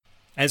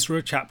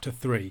Ezra chapter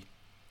 3.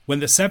 When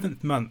the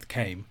 7th month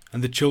came,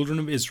 and the children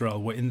of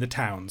Israel were in the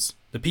towns,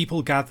 the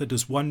people gathered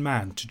as one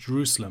man to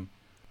Jerusalem.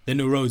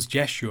 Then arose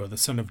Jeshua the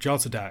son of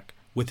Jozadak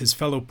with his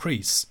fellow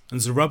priests, and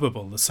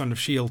Zerubbabel the son of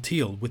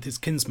Shealtiel with his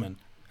kinsmen,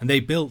 and they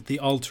built the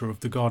altar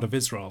of the God of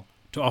Israel,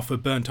 to offer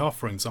burnt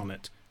offerings on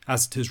it,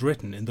 as it is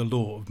written in the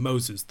law of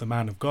Moses the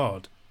man of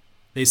God.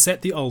 They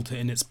set the altar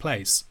in its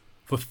place,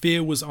 for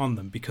fear was on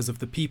them because of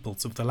the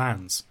peoples of the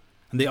lands,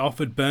 and they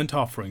offered burnt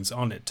offerings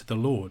on it to the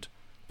Lord,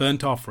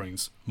 burnt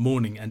offerings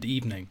morning and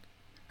evening.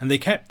 And they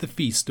kept the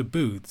feast of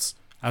booths,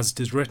 as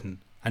it is written,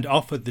 and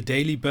offered the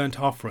daily burnt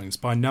offerings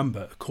by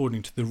number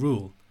according to the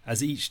rule,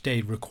 as each day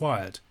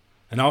required.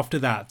 And after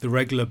that the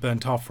regular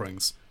burnt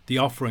offerings, the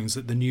offerings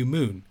at the new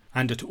moon,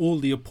 and at all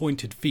the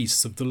appointed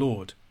feasts of the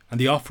Lord, and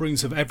the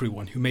offerings of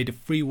everyone who made a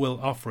free will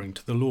offering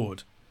to the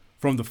Lord.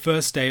 From the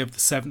first day of the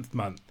 7th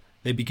month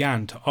they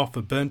began to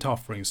offer burnt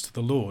offerings to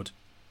the Lord.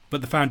 But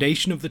the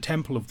foundation of the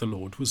temple of the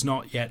Lord was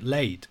not yet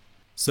laid.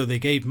 So they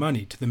gave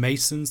money to the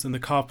masons and the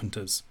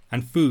carpenters,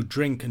 and food,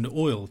 drink, and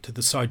oil to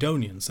the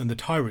Sidonians and the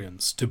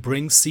Tyrians, to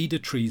bring cedar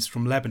trees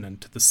from Lebanon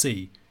to the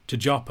sea, to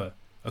Joppa,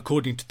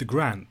 according to the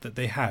grant that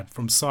they had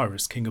from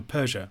Cyrus king of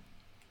Persia.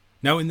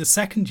 Now in the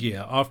 2nd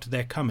year after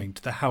their coming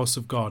to the house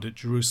of God at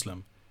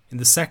Jerusalem, in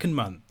the 2nd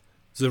month,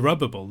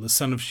 Zerubbabel the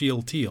son of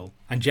Shealtiel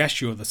and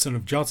Jeshua the son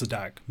of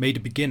Jozadak made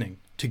a beginning,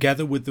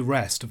 together with the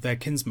rest of their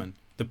kinsmen,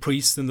 the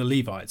priests and the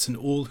Levites, and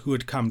all who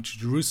had come to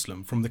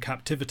Jerusalem from the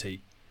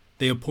captivity.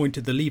 They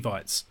appointed the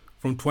Levites,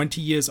 from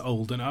 20 years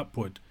old and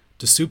upward,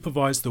 to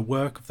supervise the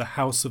work of the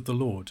house of the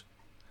Lord.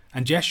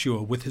 And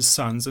Jeshua with his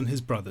sons and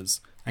his brothers,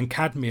 and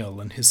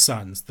Kadmiel and his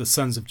sons, the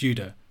sons of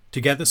Judah,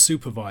 together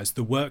supervised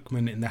the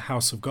workmen in the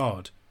house of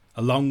God,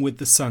 along with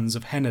the sons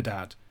of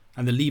Henadad,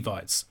 and the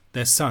Levites,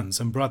 their sons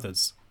and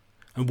brothers.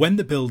 And when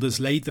the builders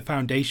laid the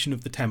foundation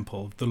of the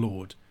temple of the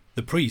Lord,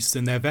 the priests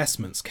in their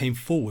vestments came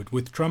forward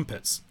with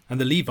trumpets, and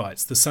the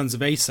Levites, the sons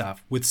of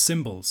Asaph, with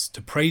cymbals,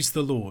 to praise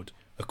the Lord,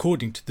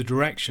 according to the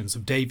directions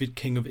of David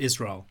king of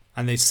Israel,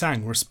 and they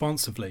sang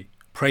responsively,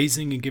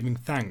 praising and giving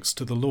thanks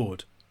to the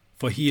Lord.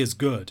 For he is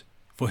good,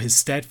 for his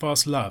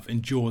steadfast love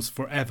endures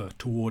forever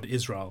toward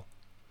Israel.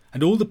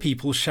 And all the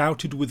people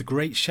shouted with a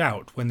great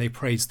shout when they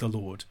praised the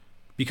Lord,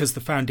 because the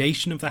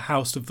foundation of the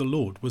house of the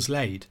Lord was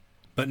laid.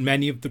 But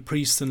many of the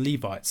priests and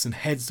Levites and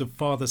heads of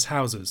fathers'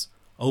 houses,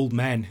 old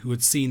men who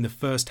had seen the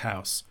first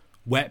house,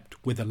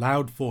 wept with a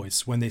loud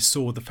voice when they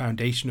saw the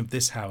foundation of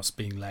this house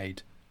being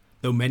laid,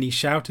 though many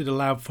shouted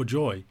aloud for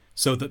joy,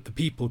 so that the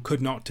people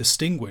could not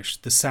distinguish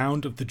the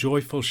sound of the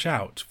joyful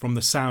shout from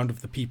the sound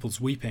of the people's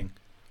weeping.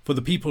 For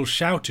the people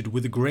shouted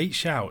with a great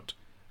shout,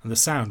 and the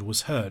sound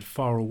was heard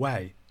far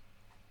away.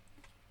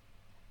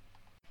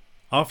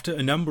 After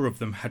a number of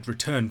them had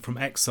returned from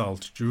exile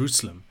to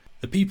Jerusalem,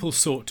 the people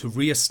sought to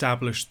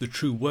re-establish the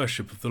true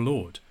worship of the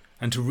Lord,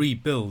 and to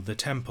rebuild the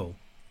temple.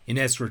 In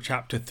Ezra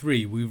chapter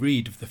 3 we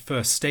read of the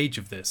first stage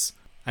of this,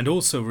 and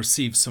also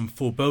receive some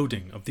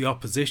foreboding of the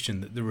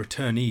opposition that the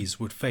returnees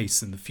would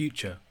face in the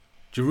future.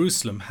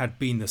 Jerusalem had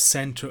been the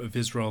centre of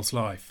Israel's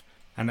life,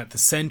 and at the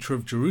centre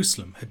of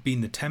Jerusalem had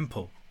been the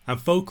temple, and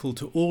focal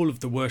to all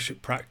of the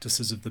worship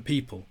practices of the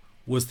people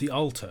was the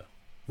altar.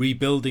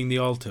 Rebuilding the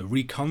altar,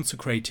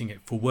 reconsecrating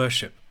it for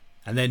worship,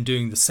 and then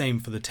doing the same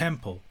for the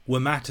temple were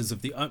matters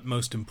of the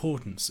utmost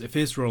importance if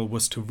Israel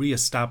was to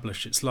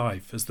re-establish its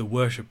life as the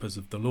worshippers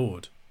of the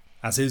Lord.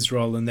 As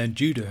Israel and then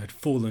Judah had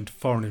fallen to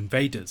foreign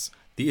invaders,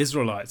 the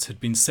Israelites had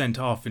been sent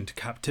off into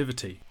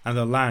captivity, and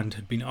the land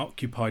had been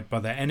occupied by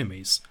their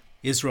enemies.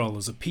 Israel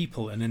as a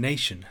people and a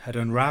nation had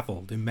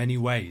unravelled in many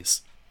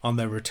ways. On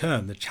their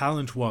return, the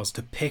challenge was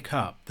to pick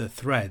up the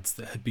threads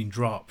that had been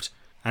dropped,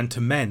 and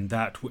to mend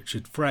that which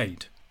had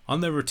frayed.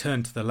 On their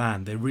return to the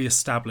land, they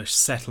re-established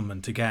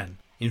settlement again.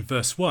 In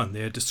verse 1,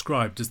 they are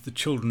described as the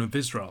children of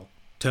Israel,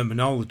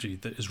 terminology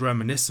that is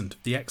reminiscent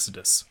of the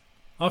Exodus.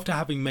 After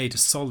having made a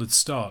solid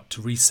start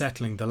to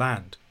resettling the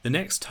land, the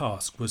next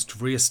task was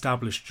to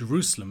re-establish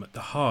Jerusalem at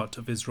the heart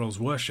of Israel's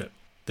worship.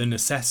 The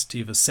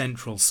necessity of a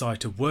central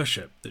site of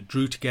worship that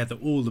drew together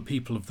all the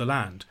people of the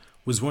land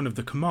was one of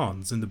the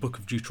commands in the book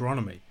of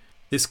Deuteronomy.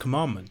 This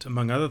commandment,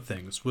 among other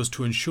things, was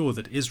to ensure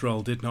that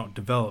Israel did not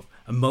develop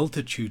a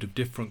multitude of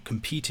different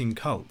competing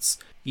cults,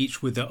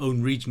 each with their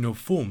own regional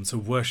forms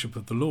of worship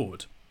of the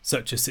Lord.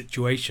 Such a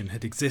situation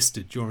had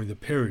existed during the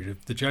period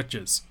of the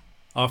Judges.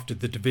 After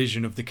the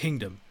division of the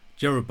kingdom,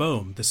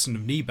 Jeroboam the son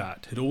of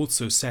Nebat had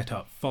also set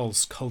up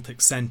false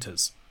cultic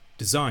centres,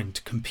 designed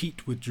to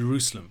compete with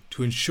Jerusalem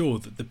to ensure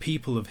that the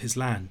people of his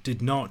land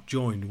did not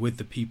join with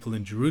the people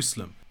in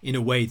Jerusalem in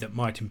a way that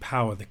might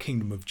empower the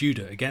kingdom of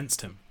Judah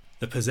against him.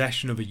 The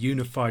possession of a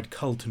unified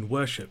cult and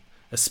worship,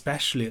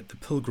 especially at the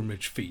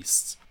pilgrimage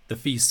feasts, the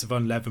feasts of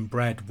unleavened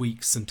bread,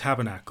 weeks and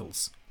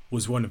tabernacles,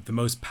 was one of the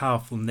most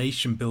powerful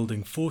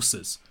nation-building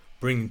forces,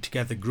 bringing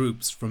together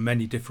groups from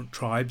many different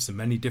tribes and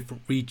many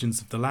different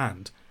regions of the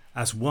land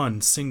as one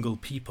single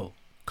people.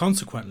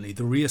 Consequently,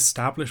 the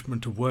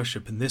re-establishment of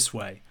worship in this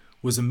way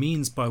was a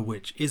means by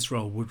which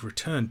Israel would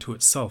return to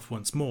itself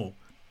once more,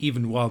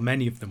 even while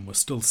many of them were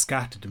still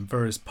scattered in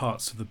various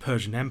parts of the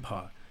Persian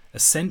Empire, a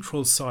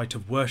central site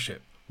of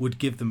worship would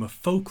give them a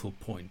focal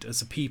point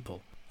as a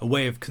people, a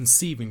way of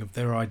conceiving of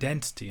their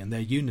identity and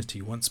their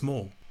unity once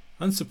more.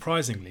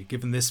 Unsurprisingly,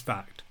 given this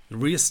fact, the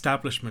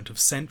re-establishment of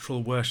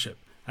central worship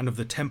and of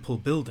the temple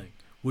building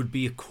would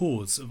be a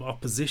cause of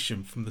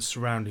opposition from the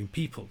surrounding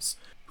peoples,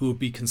 who would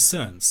be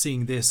concerned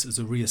seeing this as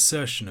a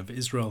reassertion of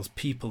Israel's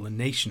people and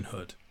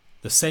nationhood.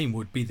 The same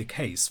would be the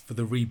case for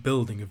the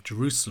rebuilding of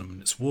Jerusalem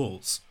and its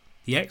walls.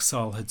 The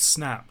exile had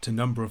snapped a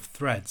number of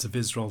threads of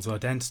Israel's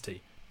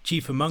identity,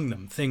 chief among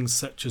them things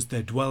such as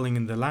their dwelling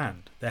in the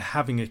land, their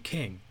having a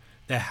king,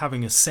 their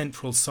having a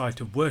central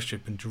site of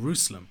worship in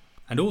Jerusalem,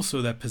 and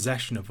also their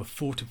possession of a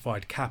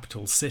fortified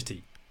capital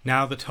city.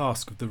 Now the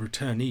task of the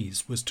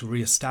returnees was to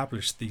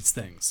re-establish these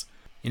things.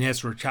 In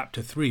Ezra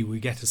chapter 3 we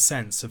get a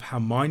sense of how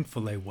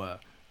mindful they were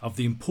of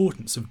the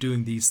importance of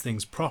doing these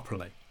things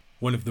properly.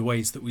 One of the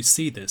ways that we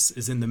see this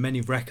is in the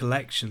many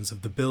recollections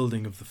of the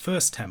building of the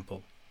first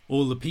temple.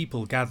 All the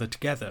people gather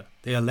together.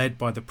 They are led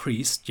by the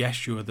priest,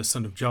 Jeshua the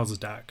son of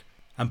Jozadak,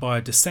 and by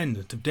a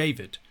descendant of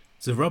David,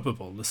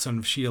 Zerubbabel the son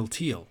of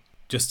Shealtiel.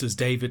 Just as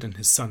David and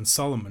his son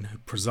Solomon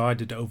had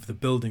presided over the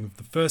building of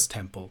the first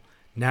temple,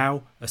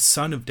 now a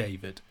son of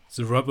David,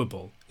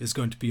 Zerubbabel, is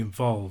going to be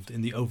involved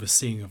in the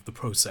overseeing of the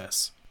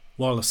process.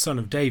 While a son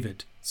of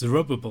David,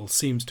 Zerubbabel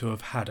seems to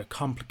have had a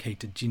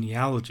complicated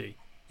genealogy.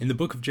 In the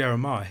book of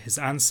Jeremiah, his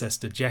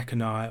ancestor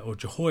Jeconiah or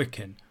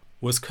Jehoiakim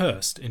was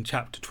cursed in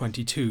chapter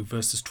 22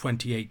 verses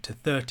 28 to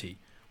 30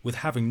 with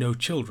having no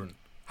children.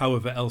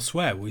 However,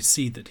 elsewhere we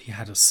see that he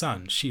had a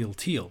son,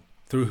 Shealtiel,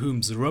 through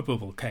whom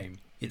Zerubbabel came.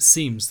 It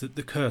seems that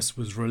the curse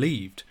was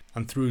relieved,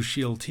 and through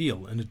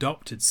Shealtiel, an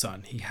adopted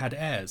son, he had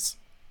heirs.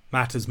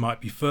 Matters might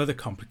be further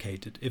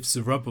complicated if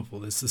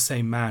Zerubbabel is the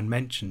same man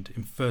mentioned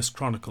in 1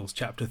 Chronicles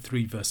chapter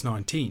 3 verse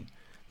 19,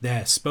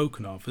 there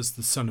spoken of as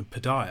the son of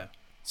Pedaiah.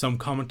 Some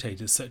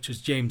commentators such as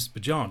James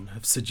Bajon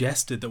have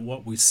suggested that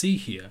what we see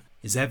here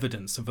is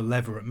evidence of a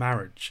levirate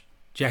marriage.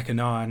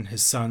 Jeconiah and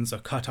his sons are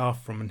cut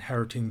off from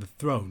inheriting the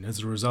throne as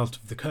a result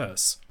of the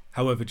curse.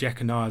 However,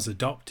 Jeconiah's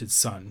adopted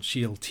son,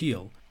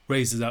 Shealtiel,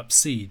 raises up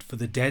seed for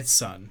the dead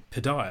son,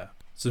 Pedaiah.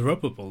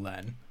 Zerubbabel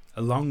then,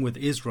 along with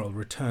Israel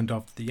returned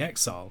after the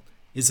exile,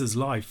 is as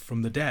life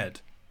from the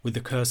dead. With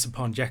the curse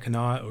upon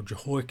Jeconiah or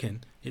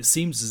Jehoiakim, it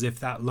seems as if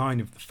that line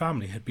of the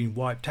family had been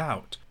wiped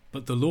out,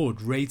 but the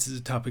Lord raises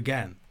it up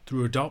again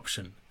through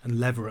adoption and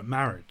levirate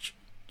marriage.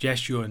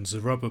 Jeshua and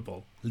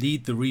Zerubbabel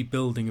lead the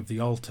rebuilding of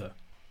the altar.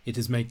 It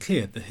is made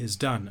clear that it is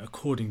done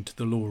according to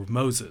the law of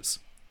Moses.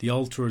 The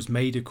altar is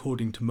made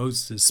according to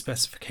Moses'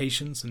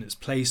 specifications and is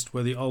placed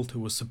where the altar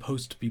was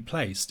supposed to be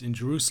placed in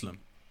Jerusalem.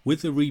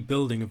 With the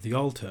rebuilding of the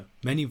altar,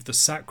 many of the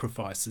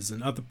sacrifices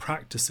and other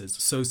practices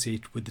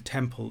associated with the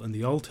temple and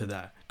the altar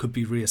there could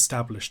be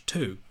re-established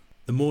too.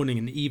 The morning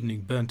and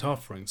evening burnt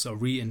offerings are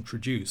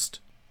reintroduced.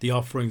 The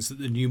offerings at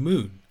the new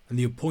moon and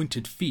the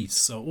appointed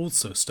feasts are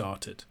also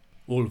started.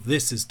 All of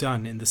this is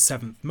done in the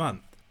 7th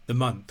month, the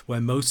month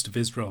where most of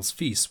Israel's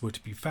feasts were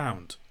to be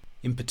found.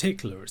 In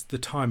particular, it's the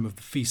time of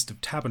the Feast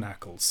of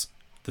Tabernacles.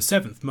 The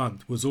 7th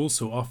month was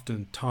also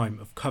often a time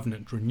of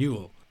covenant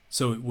renewal,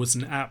 so it was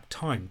an apt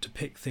time to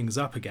pick things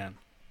up again.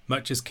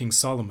 Much as King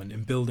Solomon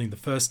in building the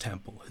first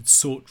temple had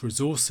sought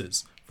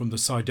resources from the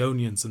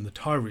Sidonians and the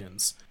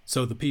Tyrians,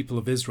 so the people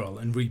of Israel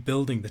in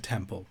rebuilding the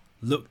temple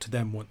looked to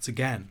them once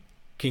again.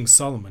 King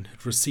Solomon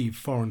had received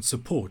foreign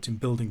support in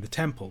building the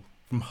temple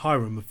from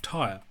Hiram of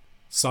Tyre.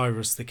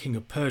 Cyrus the king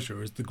of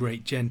Persia is the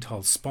great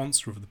Gentile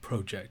sponsor of the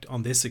project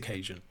on this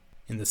occasion.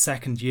 In the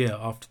 2nd year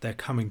after their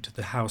coming to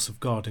the house of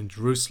God in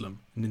Jerusalem,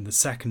 and in the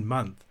 2nd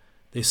month,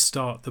 they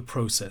start the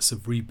process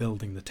of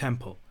rebuilding the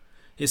temple.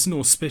 It's an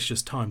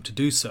auspicious time to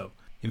do so.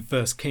 In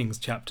 1 Kings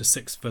chapter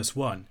 6 verse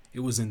 1,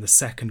 it was in the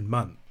 2nd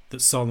month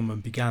that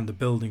Solomon began the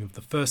building of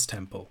the first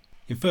temple.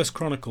 In 1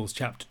 Chronicles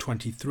chapter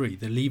 23,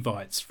 the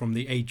Levites from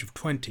the age of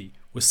 20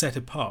 were set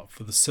apart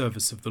for the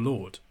service of the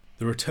Lord.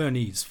 The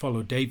returnees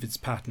follow David's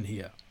pattern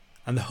here,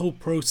 and the whole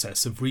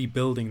process of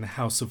rebuilding the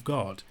house of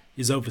God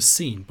is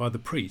overseen by the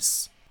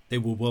priests. They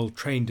were well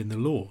trained in the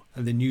law,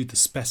 and they knew the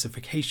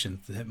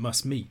specifications that it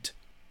must meet.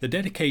 The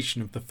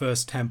dedication of the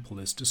first temple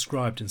is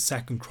described in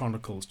 2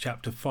 Chronicles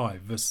chapter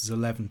 5 verses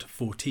 11 to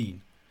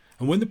 14.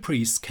 And when the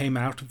priests came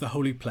out of the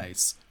holy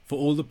place, for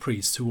all the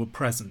priests who were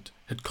present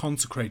had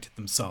consecrated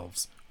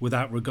themselves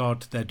without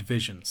regard to their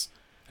divisions,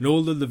 and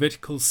all the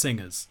Levitical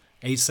singers,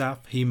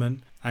 Asaph,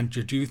 Heman, and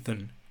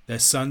Jeduthun, their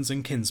sons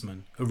and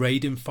kinsmen,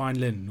 arrayed in fine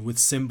linen with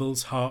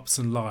cymbals, harps,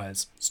 and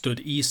lyres, stood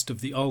east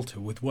of the altar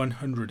with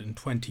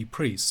 120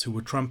 priests who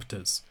were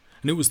trumpeters.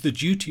 And it was the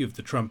duty of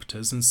the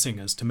trumpeters and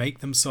singers to make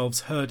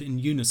themselves heard in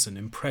unison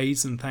in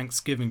praise and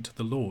thanksgiving to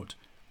the Lord.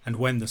 And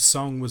when the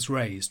song was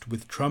raised,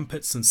 with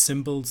trumpets and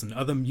cymbals and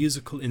other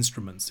musical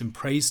instruments in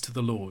praise to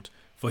the Lord,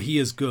 for he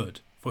is good,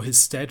 for his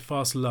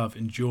steadfast love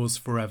endures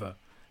forever,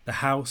 the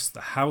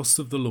house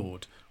of the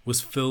Lord,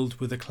 was filled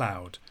with a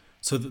cloud,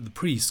 so that the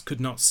priests could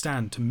not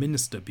stand to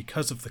minister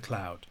because of the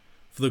cloud,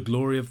 for the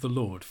glory of the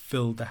Lord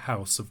filled the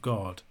house of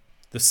God.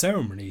 The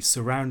ceremony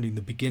surrounding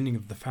the beginning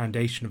of the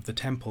foundation of the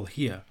temple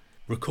here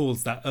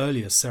recalls that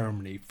earlier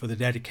ceremony for the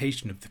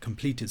dedication of the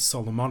completed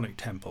Solomonic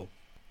temple.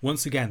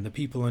 Once again, the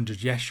people under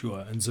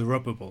Jeshua and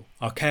Zerubbabel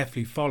are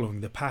carefully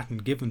following the pattern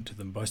given to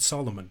them by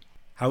Solomon.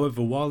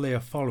 However, while they are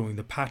following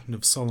the pattern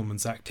of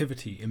Solomon's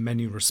activity in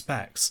many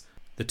respects,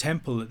 the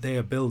temple that they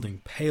are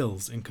building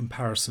pales in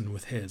comparison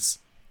with his.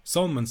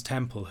 Solomon's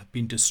temple had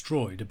been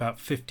destroyed about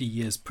 50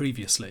 years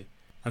previously,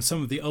 and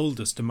some of the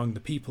oldest among the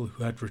people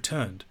who had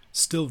returned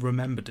still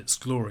remembered its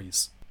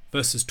glories.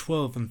 Verses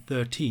 12 and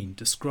 13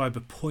 describe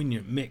a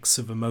poignant mix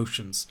of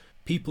emotions,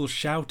 people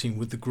shouting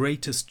with the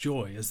greatest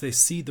joy as they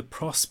see the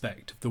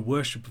prospect of the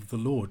worship of the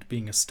Lord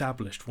being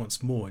established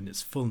once more in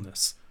its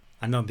fullness,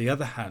 and on the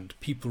other hand,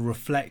 people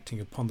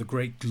reflecting upon the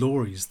great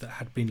glories that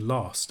had been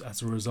lost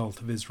as a result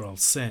of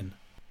Israel's sin.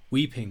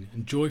 Weeping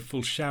and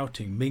joyful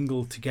shouting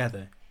mingled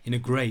together in a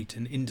great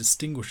and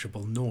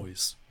indistinguishable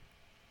noise.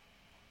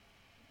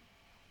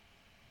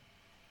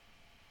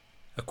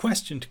 A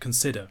question to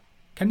consider: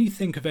 can you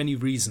think of any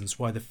reasons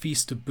why the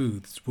Feast of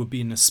Booths would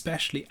be an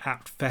especially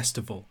apt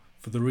festival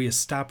for the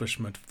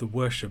re-establishment of the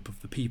worship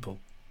of the people?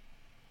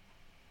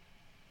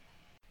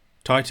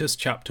 Titus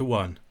chapter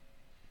 1.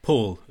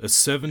 Paul, a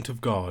servant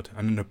of God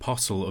and an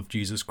apostle of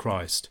Jesus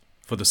Christ,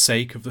 for the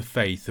sake of the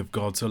faith of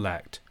God's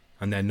elect,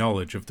 and their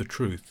knowledge of the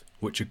truth,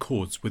 which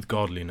accords with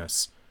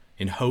godliness,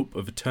 in hope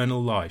of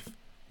eternal life,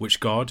 which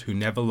God, who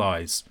never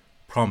lies,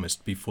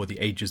 promised before the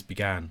ages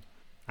began,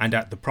 and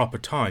at the proper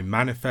time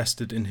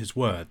manifested in his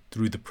word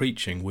through the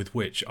preaching with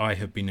which I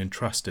have been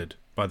entrusted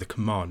by the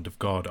command of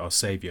God our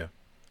Saviour.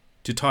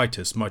 To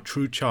Titus, my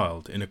true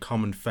child in a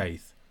common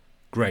faith,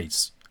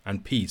 grace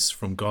and peace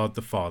from God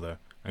the Father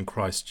and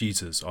Christ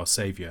Jesus our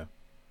Saviour.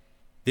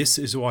 This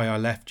is why I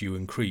left you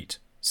in Crete,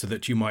 so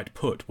that you might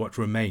put what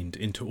remained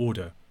into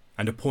order,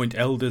 and appoint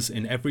elders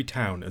in every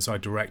town as I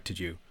directed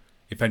you.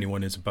 If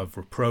anyone is above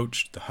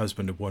reproach, the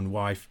husband of one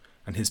wife,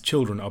 and his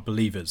children are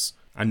believers,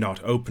 and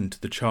not open to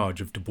the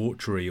charge of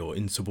debauchery or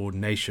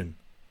insubordination.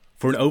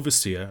 For an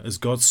overseer, as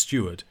God's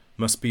steward,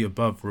 must be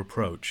above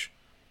reproach.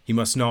 He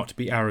must not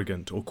be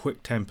arrogant or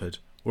quick-tempered,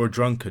 or a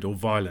drunkard or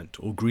violent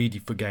or greedy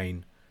for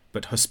gain,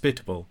 but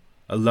hospitable,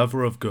 a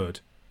lover of good,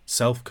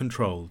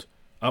 self-controlled,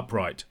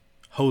 upright,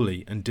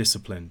 holy and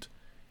disciplined.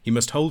 He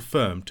must hold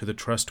firm to the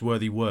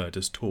trustworthy word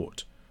as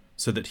taught,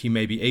 so that he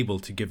may be able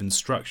to give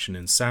instruction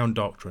in sound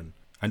doctrine,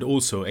 and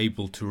also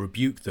able to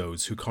rebuke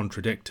those who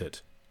contradict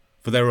it.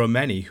 For there are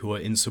many who are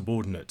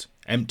insubordinate,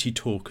 empty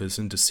talkers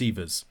and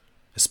deceivers,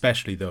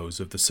 especially those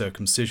of the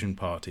circumcision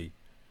party.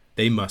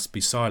 They must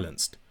be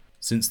silenced,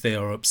 since they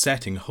are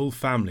upsetting whole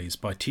families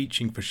by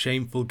teaching for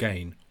shameful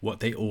gain what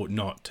they ought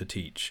not to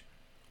teach.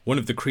 One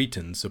of the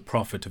Cretans, a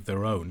prophet of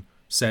their own,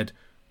 said,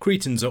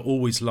 "Cretans are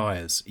always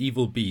liars,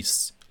 evil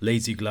beasts,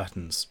 lazy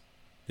gluttons."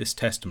 This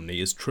testimony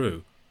is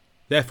true.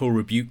 Therefore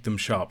rebuke them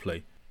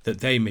sharply,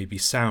 that they may be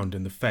sound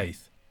in the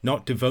faith,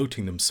 not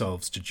devoting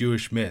themselves to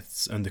Jewish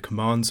myths and the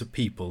commands of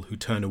people who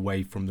turn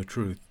away from the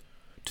truth.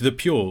 To the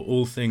pure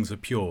all things are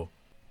pure,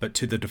 but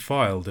to the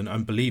defiled and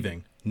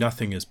unbelieving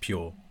nothing is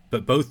pure,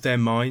 but both their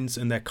minds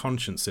and their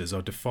consciences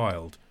are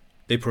defiled.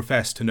 They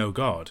profess to know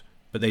God,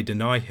 but they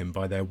deny him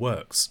by their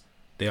works.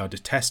 They are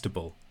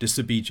detestable,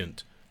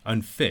 disobedient,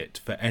 unfit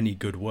for any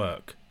good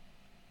work.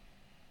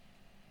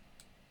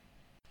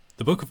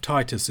 The book of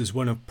Titus is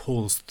one of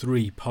Paul's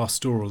 3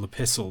 pastoral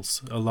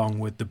epistles, along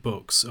with the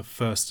books of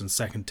 1st and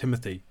 2nd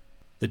Timothy.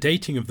 The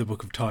dating of the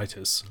book of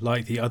Titus,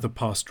 like the other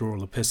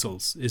pastoral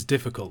epistles, is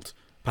difficult.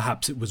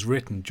 Perhaps it was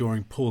written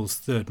during Paul's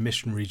 3rd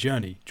missionary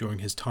journey during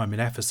his time in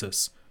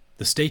Ephesus.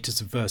 The status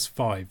of verse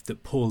 5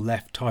 that Paul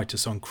left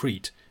Titus on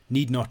Crete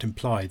need not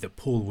imply that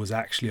Paul was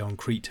actually on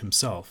Crete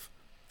himself.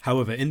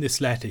 However, in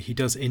this letter he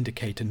does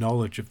indicate a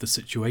knowledge of the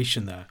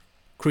situation there.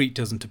 Crete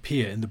doesn't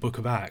appear in the book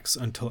of Acts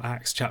until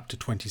Acts chapter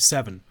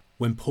 27,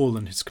 when Paul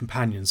and his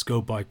companions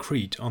go by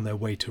Crete on their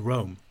way to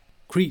Rome.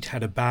 Crete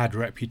had a bad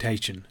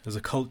reputation as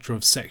a culture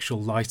of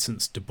sexual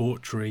license,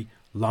 debauchery,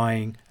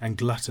 lying, and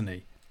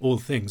gluttony, all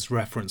things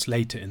referenced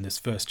later in this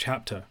first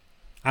chapter.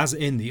 As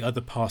in the other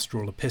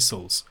pastoral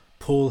epistles,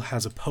 Paul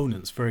has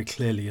opponents very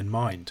clearly in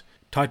mind.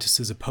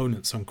 Titus's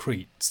opponents on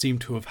Crete seem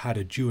to have had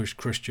a Jewish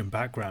Christian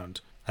background,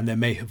 and there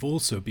may have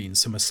also been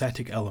some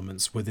ascetic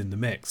elements within the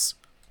mix.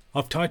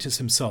 Of Titus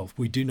himself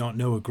we do not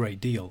know a great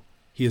deal.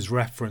 He is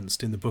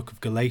referenced in the book of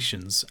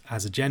Galatians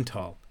as a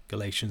Gentile,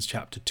 Galatians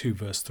chapter 2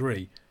 verse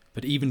 3,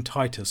 but even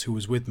Titus, who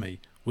was with me,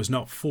 was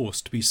not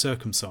forced to be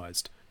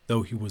circumcised,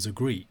 though he was a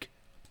Greek.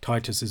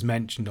 Titus is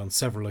mentioned on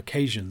several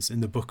occasions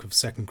in the book of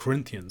 2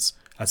 Corinthians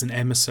as an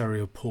emissary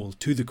of Paul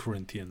to the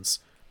Corinthians.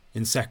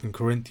 In 2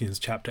 Corinthians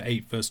chapter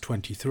 8 verse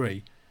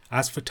 23,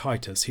 "As for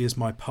Titus, he is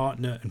my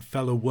partner and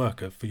fellow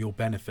worker for your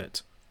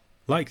benefit."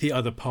 Like the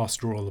other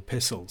pastoral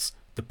epistles,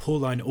 the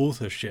Pauline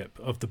authorship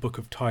of the book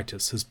of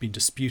Titus has been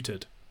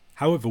disputed.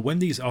 However, when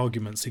these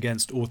arguments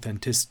against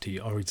authenticity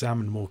are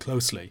examined more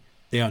closely,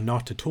 they are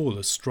not at all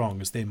as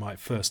strong as they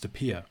might first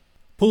appear.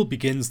 Paul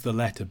begins the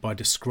letter by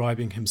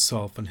describing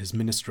himself and his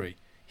ministry.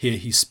 Here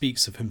he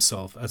speaks of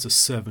himself as a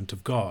servant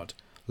of God,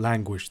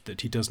 language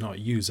that he does not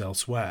use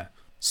elsewhere.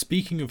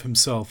 Speaking of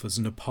himself as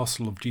an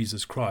apostle of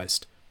Jesus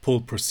Christ,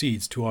 Paul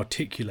proceeds to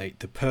articulate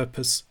the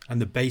purpose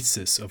and the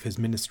basis of his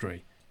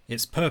ministry.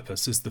 Its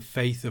purpose is the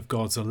faith of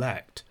God's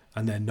elect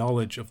and their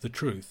knowledge of the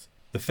truth.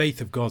 The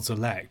faith of God's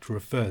elect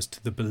refers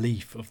to the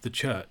belief of the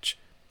church.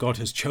 God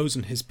has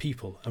chosen his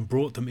people and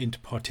brought them into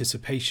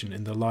participation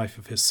in the life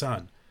of his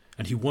Son,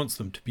 and he wants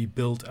them to be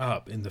built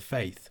up in the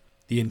faith.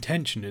 The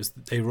intention is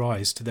that they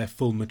rise to their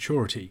full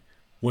maturity.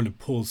 One of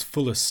Paul's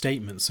fullest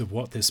statements of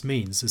what this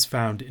means is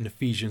found in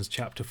Ephesians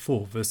chapter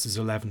 4, verses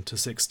 11 to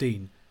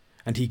 16.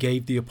 And he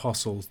gave the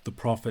apostles, the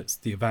prophets,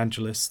 the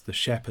evangelists, the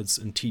shepherds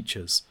and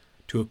teachers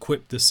to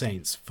equip the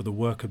saints for the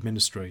work of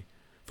ministry,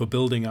 for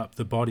building up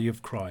the body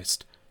of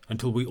Christ,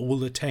 until we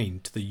all attain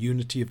to the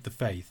unity of the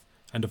faith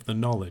and of the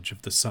knowledge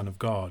of the Son of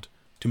God,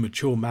 to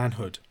mature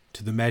manhood,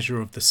 to the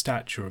measure of the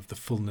stature of the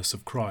fullness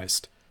of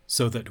Christ,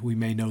 so that we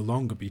may no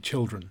longer be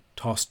children,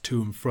 tossed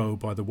to and fro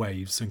by the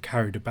waves and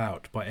carried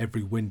about by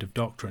every wind of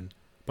doctrine,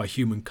 by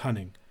human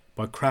cunning,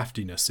 by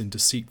craftiness in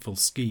deceitful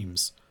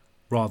schemes.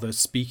 Rather,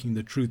 speaking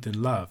the truth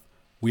in love,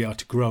 we are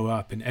to grow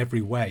up in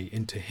every way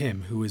into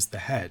him who is the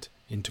head,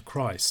 into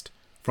Christ,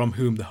 from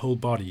whom the whole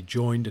body,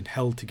 joined and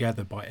held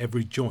together by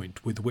every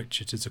joint with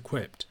which it is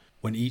equipped,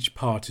 when each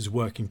part is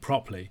working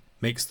properly,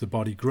 makes the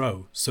body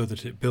grow so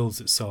that it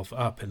builds itself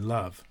up in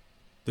love.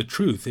 The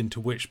truth into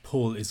which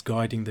Paul is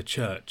guiding the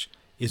church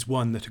is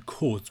one that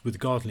accords with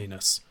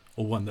godliness,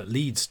 or one that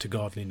leads to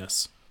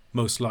godliness,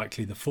 most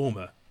likely the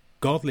former.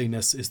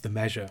 Godliness is the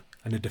measure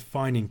and a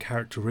defining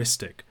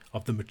characteristic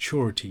of the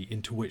maturity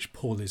into which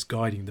Paul is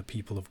guiding the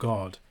people of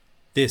God.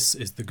 This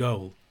is the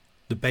goal.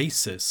 The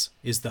basis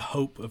is the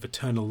hope of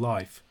eternal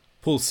life.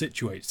 Paul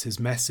situates his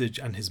message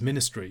and his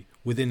ministry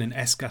within an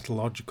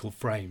eschatological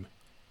frame.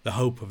 The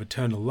hope of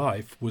eternal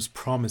life was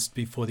promised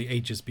before the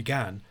ages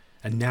began,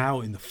 and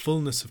now in the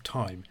fullness of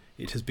time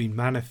it has been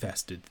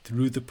manifested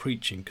through the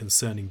preaching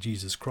concerning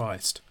Jesus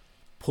Christ.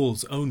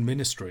 Paul's own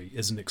ministry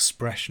is an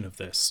expression of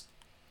this.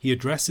 He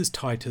addresses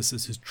Titus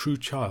as his true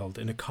child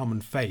in a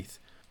common faith.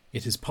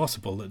 It is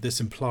possible that this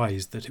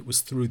implies that it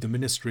was through the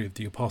ministry of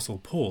the Apostle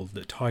Paul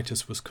that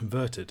Titus was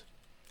converted.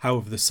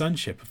 However, the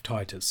sonship of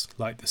Titus,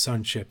 like the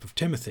sonship of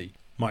Timothy,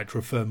 might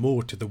refer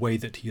more to the way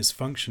that he is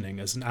functioning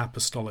as an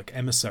apostolic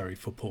emissary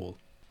for Paul.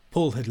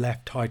 Paul had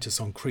left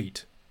Titus on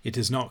Crete. It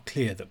is not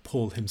clear that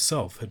Paul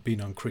himself had been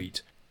on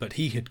Crete, but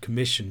he had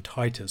commissioned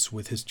Titus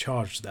with his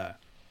charge there.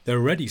 There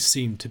already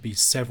seemed to be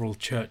several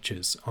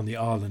churches on the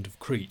island of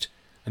Crete,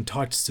 and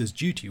Titus's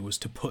duty was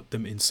to put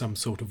them in some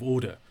sort of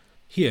order.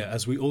 Here,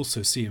 as we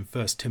also see in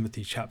 1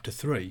 Timothy chapter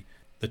 3,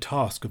 the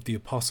task of the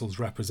apostle's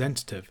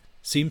representative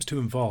seems to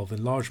involve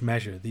in large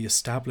measure the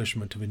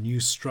establishment of a new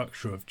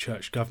structure of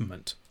church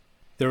government.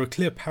 There are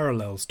clear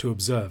parallels to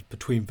observe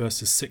between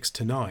verses 6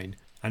 to 9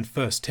 and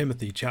 1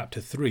 Timothy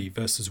chapter 3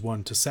 verses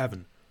 1 to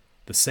 7.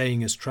 The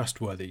saying is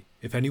trustworthy: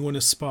 if anyone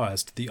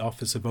aspires to the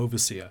office of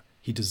overseer,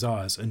 he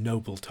desires a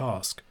noble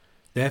task.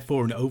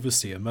 Therefore an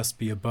overseer must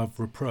be above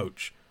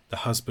reproach, the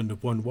husband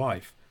of one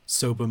wife,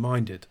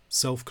 sober-minded,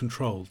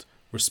 self-controlled,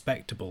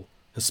 respectable,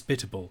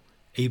 hospitable,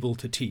 able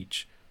to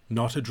teach,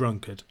 not a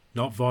drunkard,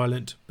 not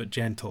violent but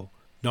gentle,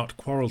 not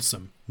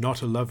quarrelsome,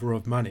 not a lover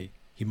of money.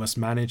 He must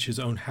manage his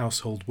own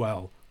household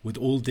well, with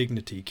all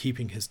dignity,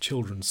 keeping his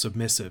children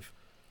submissive.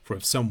 For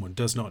if someone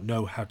does not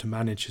know how to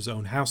manage his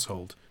own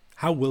household,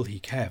 how will he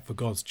care for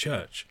God's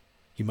church?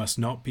 He must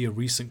not be a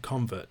recent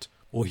convert,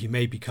 or he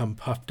may become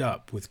puffed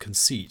up with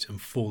conceit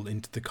and fall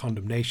into the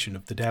condemnation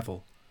of the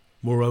devil.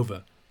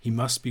 Moreover, he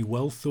must be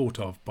well thought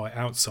of by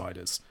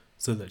outsiders,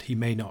 so that he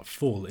may not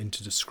fall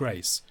into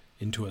disgrace,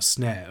 into a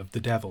snare of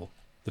the devil.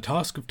 The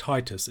task of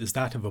Titus is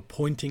that of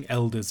appointing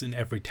elders in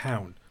every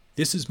town.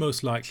 This is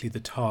most likely the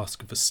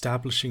task of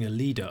establishing a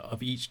leader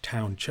of each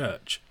town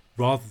church.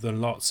 Rather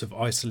than lots of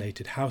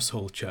isolated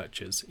household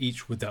churches,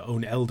 each with their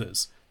own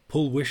elders,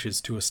 Paul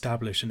wishes to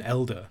establish an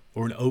elder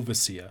or an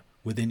overseer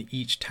within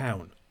each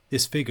town.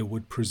 This figure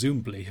would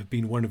presumably have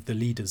been one of the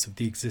leaders of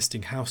the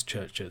existing house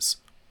churches.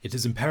 It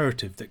is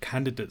imperative that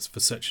candidates for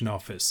such an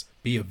office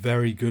be of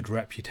very good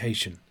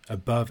reputation,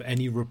 above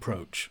any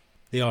reproach.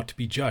 They are to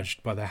be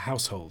judged by their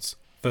households.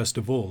 First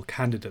of all,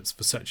 candidates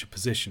for such a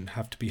position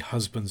have to be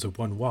husbands of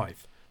one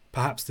wife.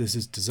 Perhaps this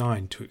is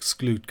designed to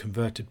exclude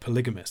converted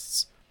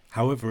polygamists.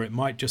 However, it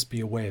might just be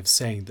a way of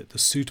saying that the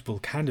suitable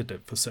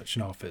candidate for such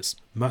an office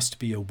must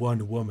be a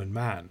one-woman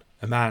man,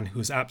 a man who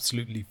is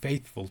absolutely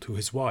faithful to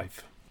his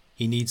wife.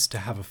 He needs to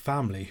have a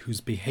family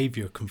whose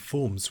behaviour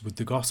conforms with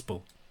the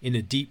gospel. In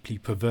a deeply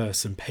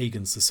perverse and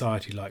pagan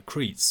society like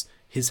Crete's,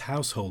 his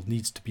household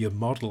needs to be a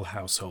model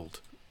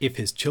household. If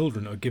his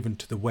children are given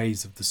to the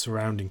ways of the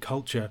surrounding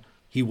culture,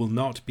 he will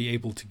not be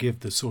able to give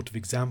the sort of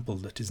example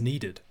that is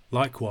needed.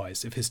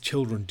 Likewise, if his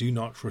children do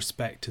not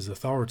respect his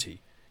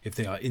authority, if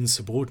they are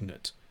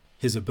insubordinate,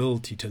 his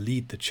ability to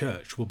lead the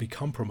church will be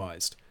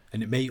compromised,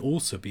 and it may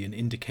also be an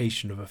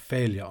indication of a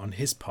failure on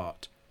his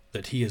part,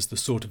 that he is the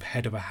sort of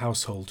head of a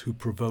household who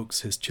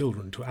provokes his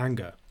children to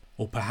anger,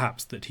 or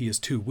perhaps that he is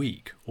too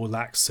weak or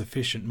lacks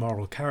sufficient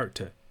moral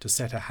character to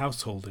set a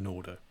household in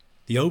order.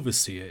 The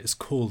overseer is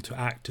called to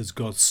act as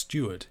God's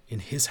steward in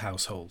his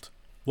household.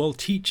 While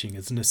teaching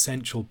is an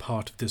essential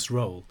part of this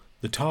role,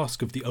 the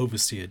task of the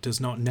overseer does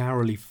not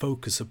narrowly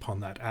focus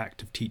upon that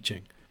act of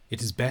teaching.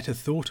 It is better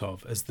thought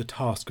of as the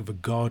task of a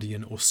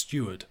guardian or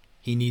steward.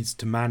 He needs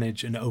to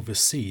manage and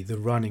oversee the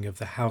running of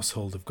the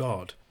household of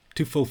God.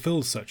 To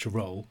fulfill such a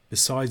role,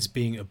 besides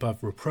being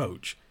above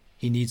reproach,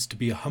 he needs to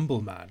be a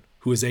humble man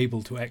who is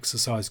able to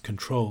exercise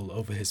control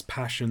over his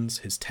passions,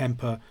 his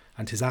temper,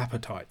 and his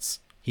appetites.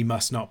 He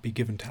must not be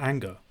given to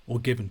anger or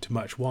given to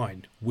much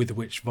wine, with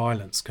which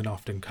violence can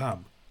often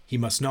come. He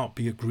must not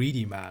be a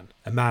greedy man,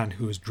 a man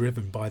who is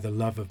driven by the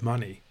love of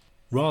money.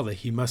 Rather,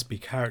 he must be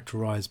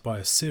characterized by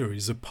a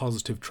series of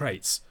positive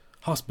traits.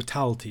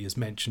 Hospitality is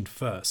mentioned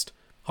first.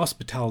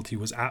 Hospitality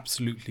was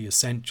absolutely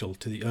essential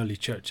to the early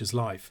church's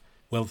life.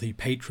 Wealthy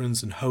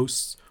patrons and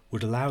hosts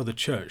would allow the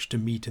church to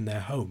meet in their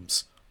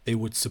homes. They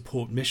would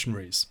support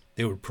missionaries.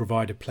 They would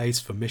provide a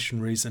place for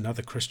missionaries and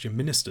other Christian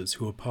ministers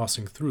who are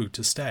passing through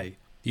to stay.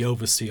 The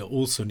overseer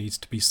also needs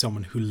to be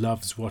someone who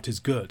loves what is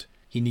good.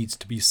 He needs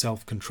to be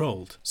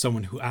self-controlled,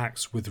 someone who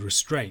acts with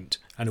restraint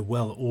and a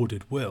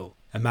well-ordered will,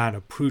 a man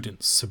of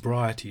prudence,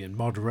 sobriety, and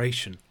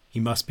moderation. He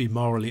must be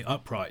morally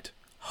upright,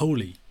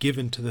 holy,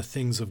 given to the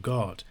things of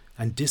God,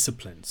 and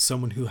disciplined,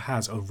 someone who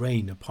has a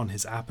rein upon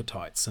his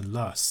appetites and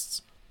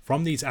lusts.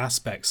 From these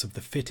aspects of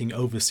the fitting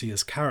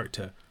overseer's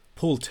character,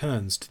 Paul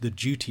turns to the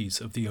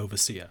duties of the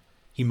overseer.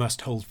 He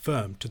must hold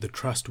firm to the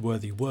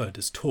trustworthy word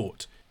as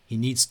taught. He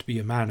needs to be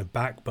a man of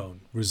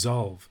backbone,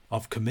 resolve,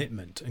 of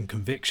commitment and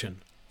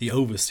conviction. The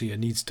overseer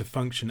needs to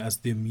function as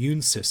the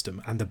immune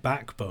system and the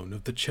backbone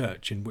of the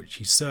church in which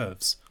he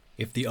serves.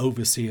 If the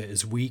overseer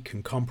is weak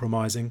and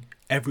compromising,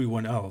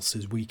 everyone else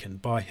is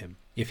weakened by him.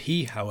 If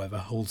he, however,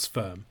 holds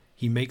firm,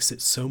 he makes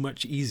it so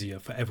much easier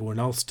for everyone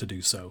else to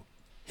do so.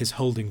 His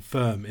holding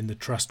firm in the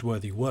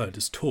trustworthy word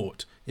as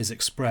taught is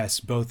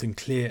expressed both in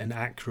clear and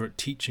accurate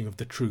teaching of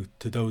the truth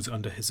to those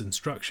under his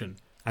instruction,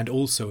 and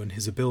also in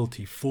his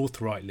ability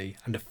forthrightly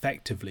and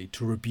effectively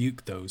to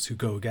rebuke those who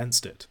go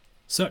against it.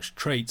 Such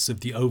traits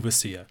of the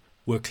overseer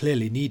were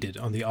clearly needed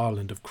on the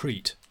island of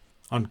Crete.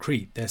 On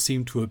Crete there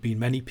seem to have been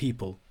many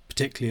people,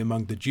 particularly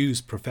among the Jews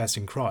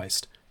professing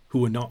Christ, who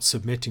were not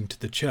submitting to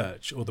the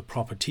church or the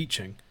proper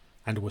teaching,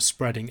 and were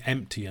spreading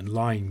empty and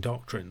lying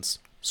doctrines.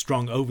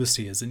 Strong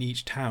overseers in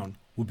each town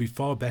would be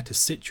far better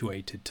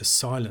situated to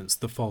silence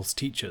the false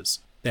teachers.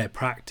 Their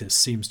practice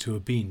seems to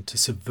have been to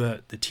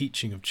subvert the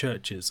teaching of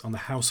churches on the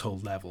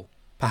household level.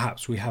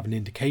 Perhaps we have an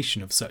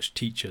indication of such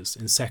teachers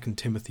in 2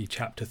 Timothy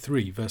chapter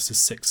 3 verses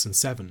 6 and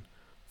 7.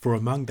 For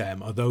among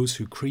them are those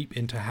who creep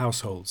into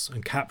households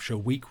and capture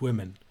weak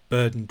women,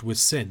 burdened with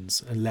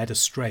sins and led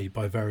astray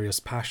by various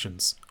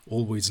passions,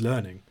 always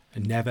learning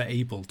and never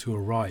able to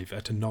arrive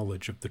at a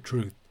knowledge of the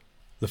truth.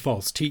 The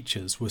false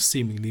teachers were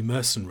seemingly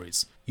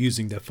mercenaries,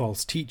 using their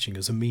false teaching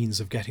as a means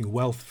of getting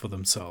wealth for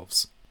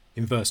themselves.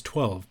 In verse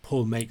 12,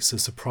 Paul makes a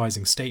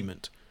surprising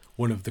statement.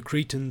 One of the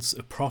Cretans,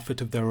 a prophet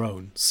of their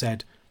own,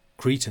 said,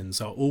 "Cretans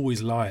are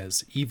always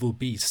liars, evil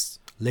beasts,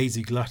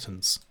 lazy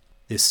gluttons."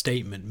 This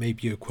statement may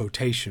be a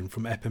quotation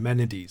from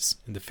Epimenides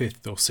in the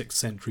 5th or 6th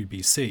century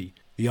BC,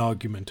 the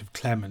argument of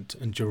Clement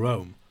and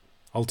Jerome.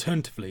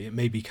 Alternatively, it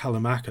may be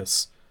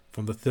Callimachus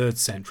from the 3rd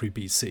century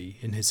BC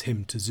in his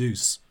hymn to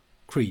Zeus.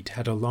 Crete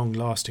had a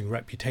long-lasting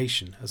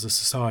reputation as a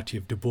society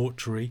of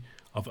debauchery,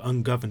 of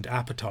ungoverned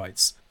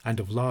appetites, and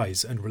of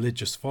lies and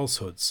religious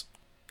falsehoods.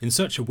 In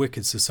such a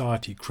wicked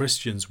society,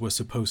 Christians were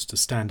supposed to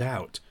stand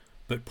out,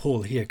 but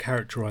Paul here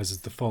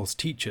characterizes the false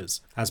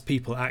teachers as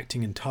people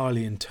acting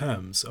entirely in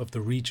terms of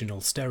the regional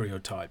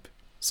stereotype.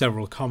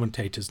 Several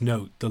commentators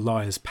note the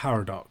liar's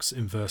paradox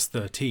in verse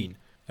 13.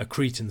 A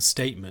Cretan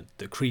statement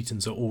that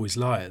Cretans are always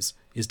liars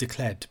is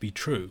declared to be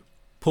true.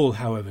 Paul,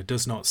 however,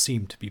 does not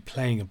seem to be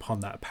playing upon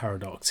that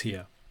paradox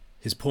here.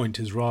 His point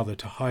is rather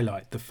to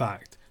highlight the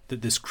fact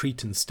that this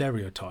Cretan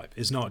stereotype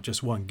is not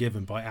just one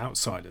given by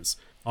outsiders.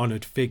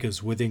 Honoured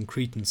figures within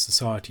Cretan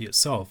society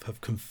itself have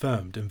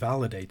confirmed and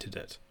validated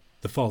it.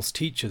 The false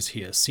teachers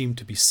here seem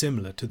to be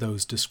similar to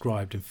those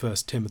described in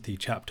 1 Timothy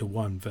chapter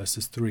 1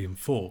 verses 3 and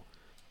 4.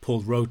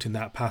 Paul wrote in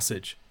that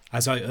passage,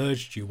 "As I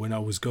urged you when I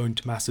was going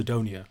to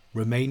Macedonia,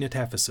 remain at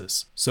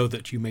Ephesus, so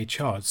that you may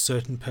charge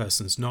certain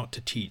persons not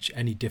to teach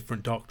any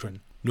different doctrine,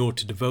 nor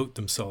to devote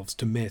themselves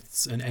to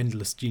myths and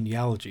endless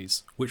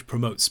genealogies, which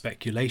promote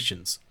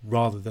speculations,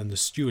 rather than the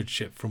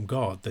stewardship from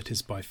God that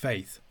is by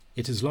faith."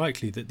 It is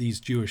likely that these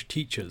Jewish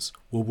teachers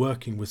were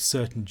working with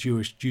certain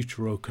Jewish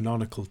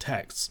deuterocanonical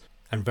texts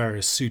and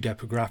various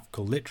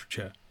pseudepigraphical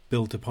literature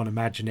built upon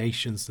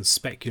imaginations and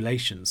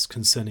speculations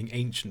concerning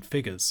ancient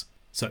figures.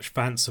 Such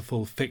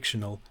fanciful,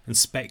 fictional, and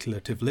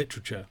speculative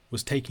literature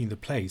was taking the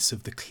place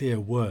of the clear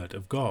word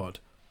of God.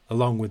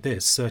 Along with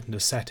this, certain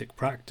ascetic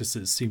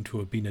practices seem to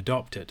have been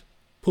adopted.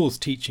 Paul's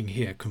teaching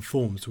here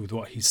conforms with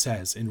what he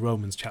says in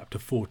Romans chapter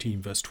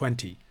 14 verse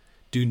 20.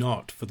 "Do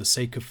not, for the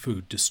sake of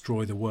food,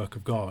 destroy the work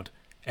of God.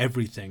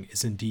 Everything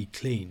is indeed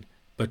clean,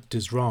 but it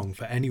is wrong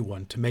for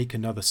anyone to make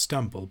another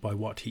stumble by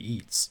what he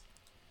eats."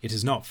 It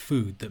is not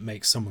food that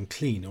makes someone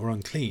clean or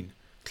unclean,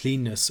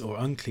 Cleanness or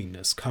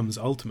uncleanness comes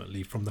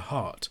ultimately from the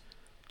heart.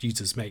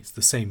 Jesus makes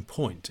the same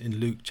point in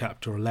Luke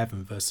chapter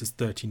 11 verses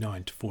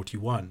 39 to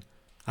 41.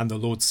 And the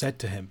Lord said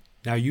to him,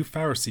 "Now you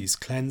Pharisees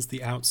cleanse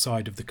the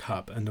outside of the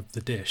cup and of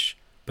the dish,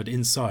 but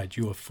inside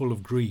you are full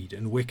of greed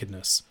and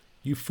wickedness.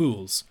 You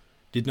fools,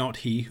 did not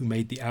he who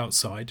made the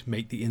outside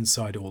make the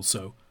inside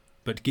also?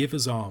 But give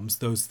as alms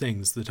those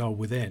things that are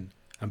within,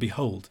 and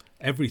behold,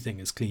 everything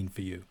is clean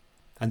for you."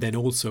 And then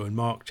also in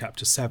Mark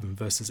chapter 7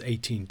 verses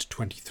 18 to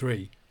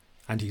 23,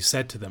 "And he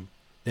said to them,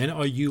 Then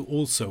are you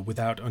also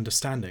without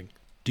understanding?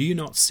 Do you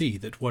not see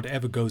that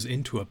whatever goes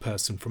into a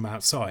person from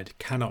outside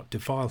cannot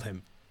defile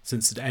him,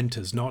 since it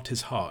enters not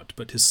his heart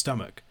but his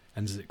stomach,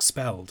 and is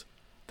expelled?"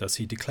 Thus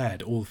he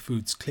declared all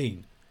foods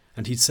clean.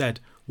 And he said,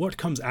 "What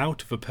comes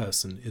out of a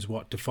person is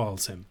what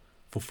defiles him.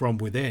 For from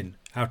within,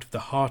 out of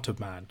the heart of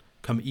man,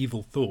 come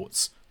evil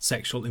thoughts,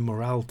 sexual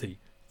immorality,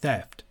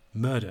 theft,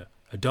 murder,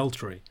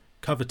 adultery,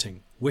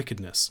 coveting,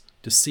 wickedness,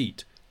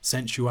 deceit,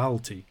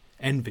 sensuality,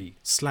 envy,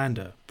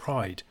 slander,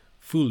 pride,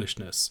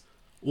 foolishness.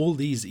 All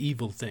these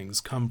evil things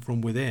come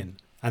from within,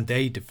 and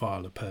they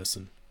defile a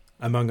person."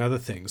 Among other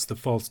things, the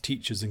false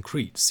teachers in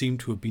Crete seem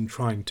to have been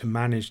trying to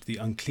manage the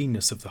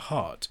uncleanness of the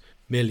heart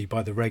merely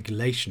by the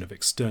regulation of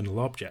external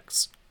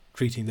objects,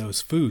 treating those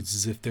foods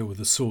as if they were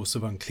the source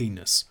of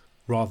uncleanness,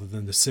 rather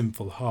than the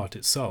sinful heart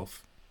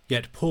itself.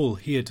 Yet Paul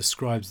here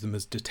describes them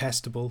as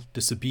detestable,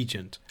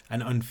 disobedient,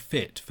 and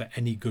unfit for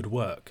any good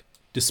work.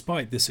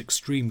 Despite this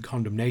extreme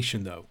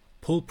condemnation, though,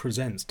 Paul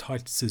presents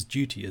Titus's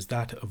duty as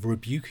that of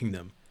rebuking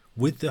them,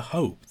 with the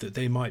hope that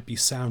they might be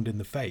sound in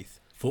the faith.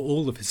 For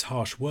all of his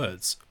harsh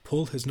words,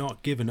 Paul has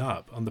not given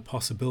up on the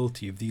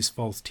possibility of these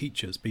false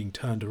teachers being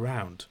turned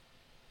around.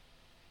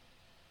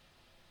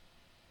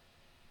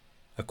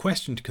 A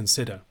question to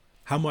consider: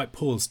 how might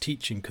Paul's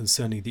teaching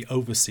concerning the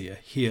overseer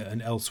here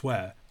and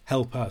elsewhere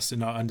help us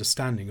in our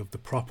understanding of the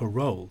proper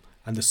role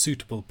and the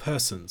suitable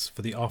persons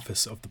for the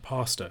office of the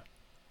pastor?